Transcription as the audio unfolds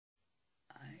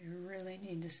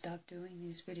need to stop doing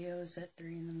these videos at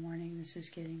 3 in the morning. This is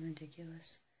getting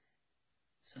ridiculous.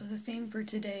 So the theme for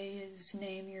today is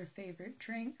name your favorite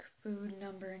drink, food,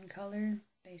 number, and color.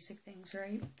 Basic things,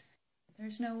 right?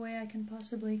 There's no way I can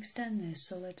possibly extend this,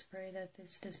 so let's pray that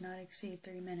this does not exceed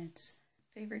 3 minutes.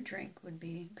 Favorite drink would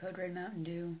be Code Red Mountain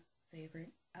Dew.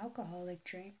 Favorite alcoholic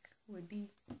drink would be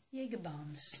Jaeger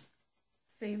Bombs.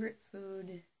 Favorite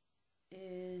food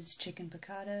is chicken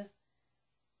piccata.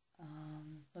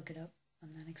 Look it up.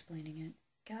 I'm not explaining it.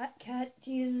 Cat,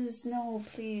 Jesus, no,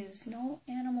 please. No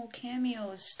animal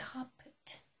cameos. Stop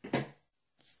it.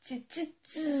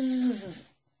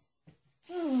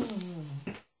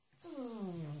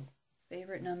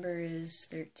 Favorite number is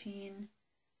 13.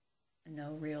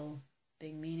 No real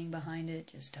big meaning behind it.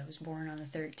 Just I was born on the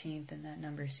 13th and that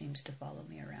number seems to follow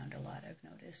me around a lot, I've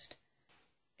noticed.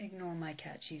 Ignore my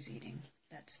cat, she's eating.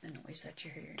 That's the noise that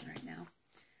you're hearing right now.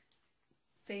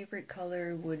 Favorite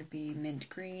color would be mint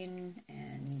green,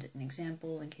 and an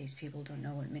example in case people don't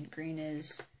know what mint green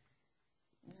is.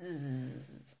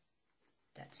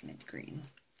 That's mint green.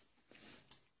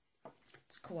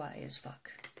 It's kawaii as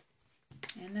fuck.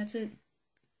 And that's it.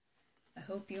 I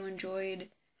hope you enjoyed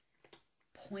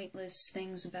pointless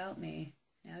things about me.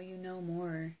 Now you know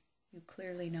more. You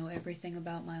clearly know everything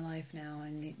about my life now,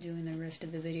 and doing the rest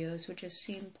of the videos would just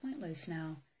seem pointless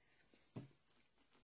now.